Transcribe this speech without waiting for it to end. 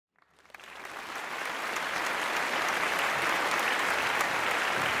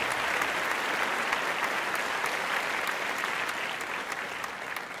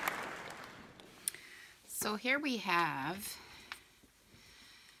So here we have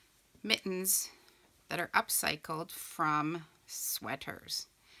mittens that are upcycled from sweaters.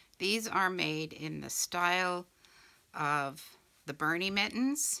 These are made in the style of the Bernie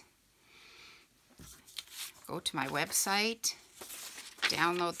mittens. Go to my website,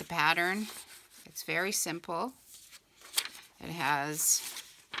 download the pattern. It's very simple. It has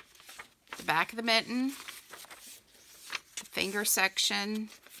the back of the mitten, the finger section,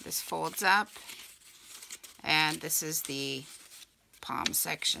 this folds up, and this is the palm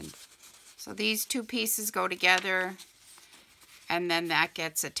section. So these two pieces go together, and then that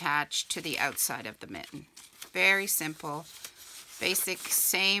gets attached to the outside of the mitten. Very simple, basic,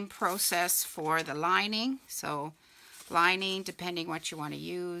 same process for the lining. So lining, depending what you want to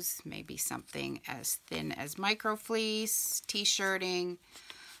use, maybe something as thin as microfleece, t-shirting.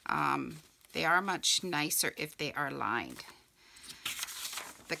 They are much nicer if they are lined.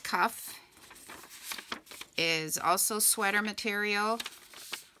 The cuff is also sweater material,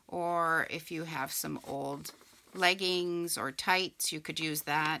 or if you have some old leggings or tights, you could use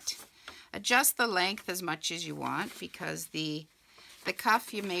that. Adjust the length as much as you want, because the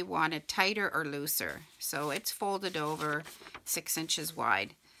cuff, you may want it tighter or looser. So it's folded over 6 inches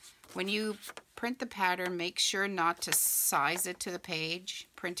wide. When you print the pattern, make sure not to size it to the page.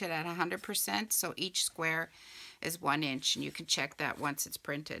 Print it at 100%, so each square is 1 inch, and you can check that once it's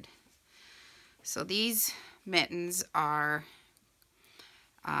printed. So these mittens are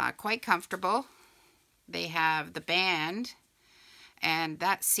quite comfortable. They have the band, and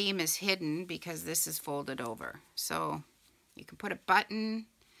that seam is hidden because this is folded over. So you can put a button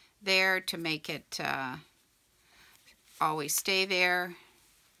there to make it always stay there.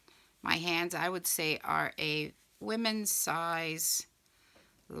 My hands, I would say, are a women's size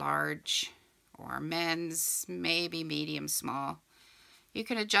large, or men's maybe medium small. You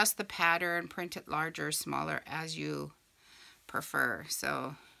can adjust the pattern, print it larger or smaller as you prefer.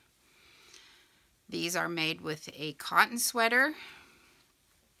 So these are made with a cotton sweater.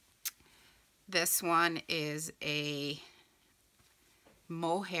 This one is a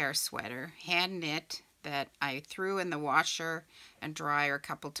mohair sweater, hand knit, that I threw in the washer and dryer a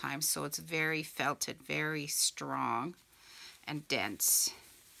couple times, so it's very felted, very strong and dense.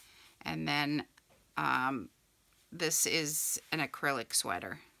 And then this is an acrylic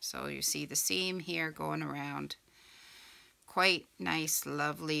sweater. So you see the seam here going around. Quite nice,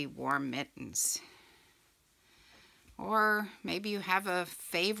 lovely, warm mittens. Or maybe you have a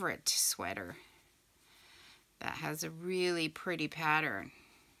favorite sweater that has a really pretty pattern.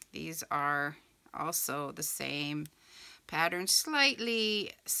 These are also the same pattern,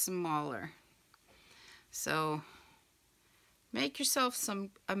 slightly smaller. So make yourself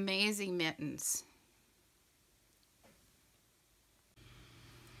some amazing mittens.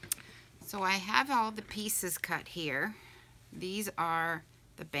 So I have all the pieces cut here. These are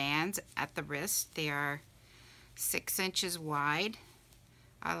the bands at the wrist. They are 6 inches wide.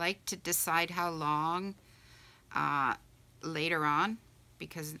 I like to decide how long later on,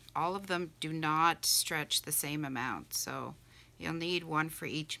 because all of them do not stretch the same amount. So you'll need one for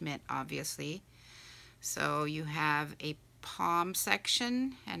each mitt, obviously. So you have a palm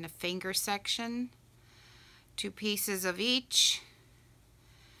section and a finger section, 2 pieces of each,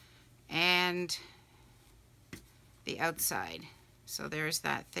 and the outside. So there's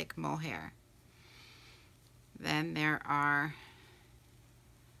that thick mohair. Then there are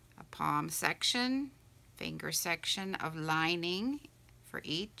a palm section, finger section of lining for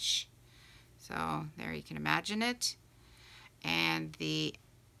each. So there you can imagine it. And the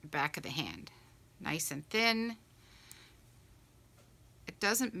back of the hand, nice and thin. It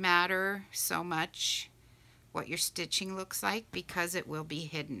doesn't matter so much what your stitching looks like, because it will be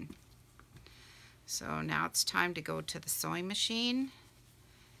hidden. So now it's time to go to the sewing machine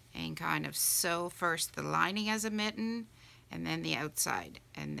and kind of sew first the lining as a mitten, and then the outside,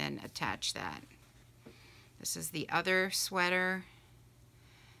 and then attach that. This is the other sweater,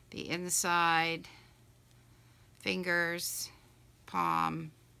 the inside, fingers,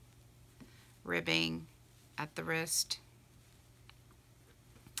 palm, ribbing at the wrist,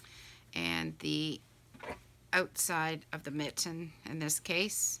 and the outside of the mitten, in this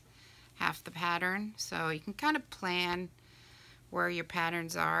case, half the pattern. So you can kind of plan where your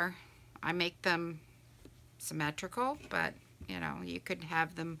patterns are. I make them symmetrical, but you know, you could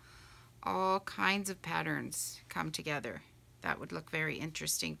have them all kinds of patterns come together. That would look very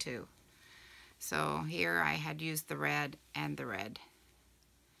interesting too. So here I had used the red and the red.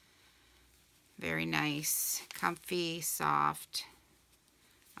 Very nice, comfy, soft,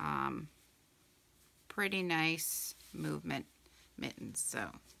 pretty nice movement mittens.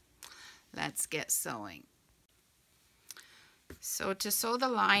 So let's get sewing. So to sew the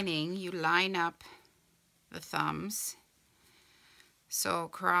lining, you line up the thumbs. So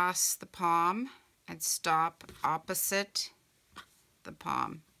across the palm and stop opposite the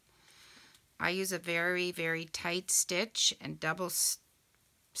palm. I use a very, very tight stitch and double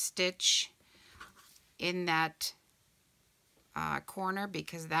stitch in that corner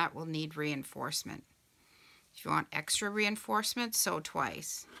because that will need reinforcement. If you want extra reinforcement, sew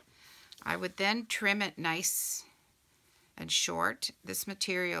twice. I would then trim it nice and short. This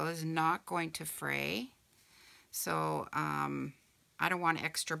material is not going to fray, so I don't want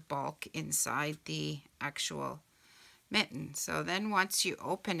extra bulk inside the actual mitten. So then once you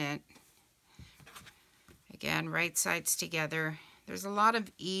open it, again, right sides together. There's a lot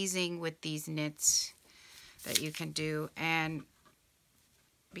of easing with these knits that you can do, and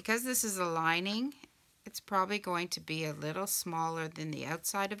because this is a lining, it's probably going to be a little smaller than the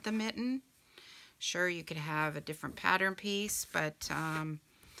outside of the mitten. Sure, you could have a different pattern piece, but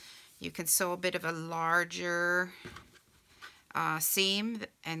you can sew a bit of a larger seam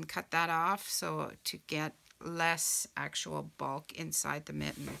and cut that off so to get less actual bulk inside the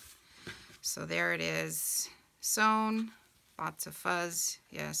mitten. So there it is, sewn, lots of fuzz,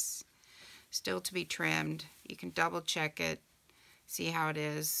 yes, still to be trimmed. You can double check it, see how it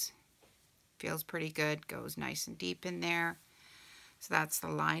is. Feels pretty good, goes nice and deep in there. So that's the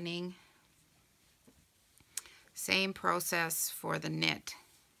lining. Same process for the knit.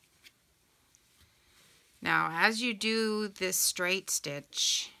 Now as you do this straight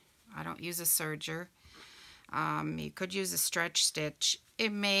stitch, I don't use a serger, you could use a stretch stitch.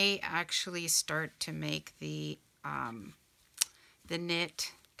 It may actually start to make the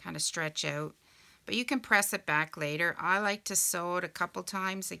knit kind of stretch out, but you can press it back later. I like to sew it a couple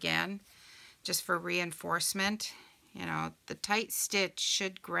times again, just for reinforcement. You know, the tight stitch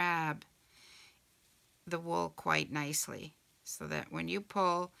should grab the wool quite nicely, so that when you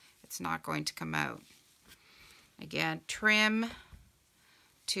pull, it's not going to come out. Again, trim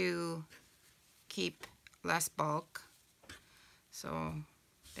to keep less bulk. So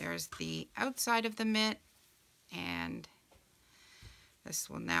there's the outside of the mitt, and this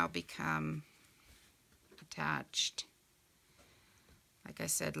will now become attached. Like I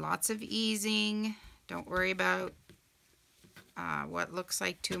said, lots of easing. Don't worry about what looks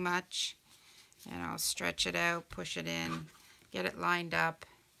like too much. And I'll stretch it out, push it in, get it lined up.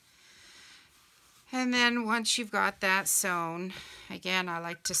 And then once you've got that sewn, again, I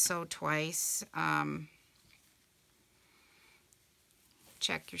like to sew twice.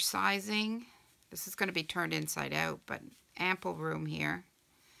 Check your sizing. This is going to be turned inside out, but ample room here.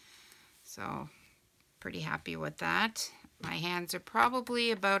 So pretty happy with that. My hands are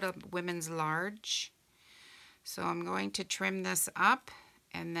probably about a women's large. So I'm going to trim this up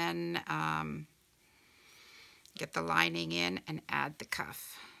and then get the lining in and add the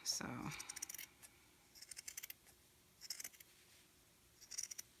cuff. So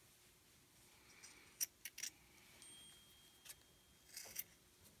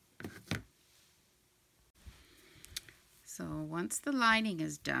once the lining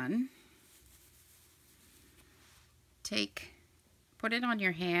is done, put it on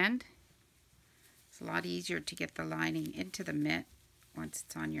your hand. It's a lot easier to get the lining into the mitt once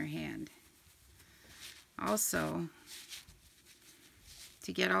it's on your hand. Also,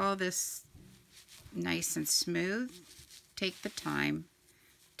 to get all this nice and smooth, take the time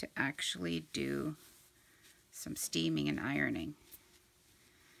to actually do some steaming and ironing.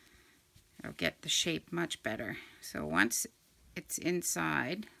 It'll get the shape much better. So once it's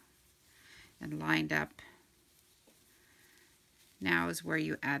inside and lined up, now is where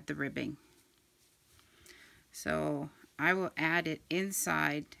you add the ribbing. So I will add it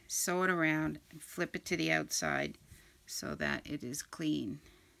inside, sew it around, and flip it to the outside so that it is clean.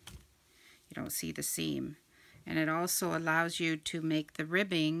 You don't see the seam. And it also allows you to make the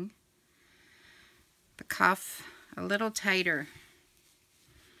ribbing, the cuff, a little tighter.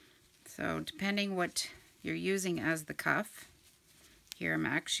 So depending what you're using as the cuff, here I'm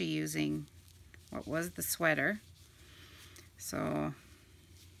actually using what was the sweater. So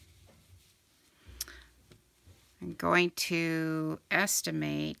I'm going to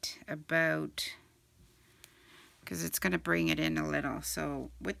estimate about, because it's going to bring it in a little.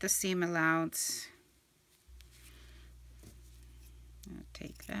 So with the seam allowance, I'll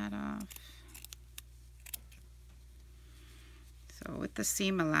take that off. So with the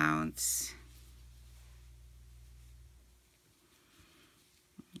seam allowance,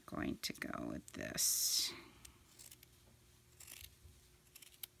 I'm going to go with this.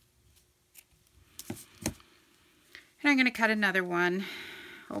 And I'm going to cut another one,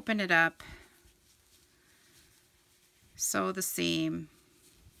 open it up, sew the seam,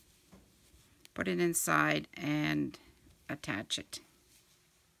 put it inside, and attach it.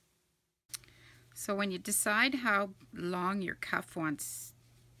 So when you decide how long your cuff wants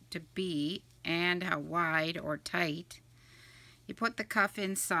to be and how wide or tight, you put the cuff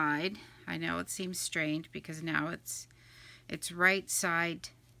inside. I know it seems strange because now it's right side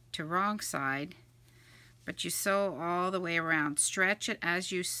to wrong side, but you sew all the way around. Stretch it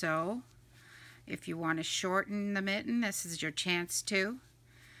as you sew. If you want to shorten the mitten, this is your chance to.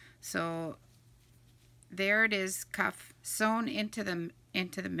 So there it is, cuff sewn into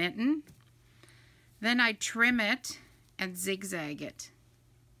the mitten. Then I trim it and zigzag it.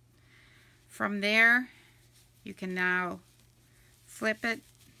 From there, you can now flip it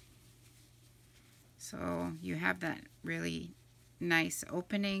so you have that really nice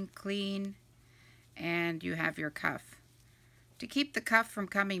opening, clean, and you have your cuff. To keep the cuff from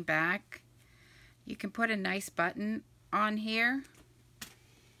coming back, you can put a nice button on here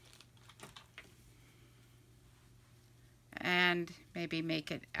and maybe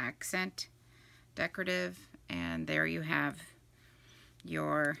make it accent decorative, and there you have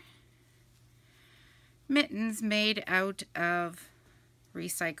your mittens made out of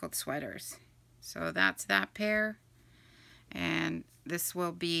recycled sweaters. So that's that pair, and this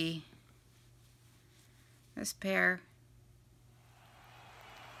will be this pair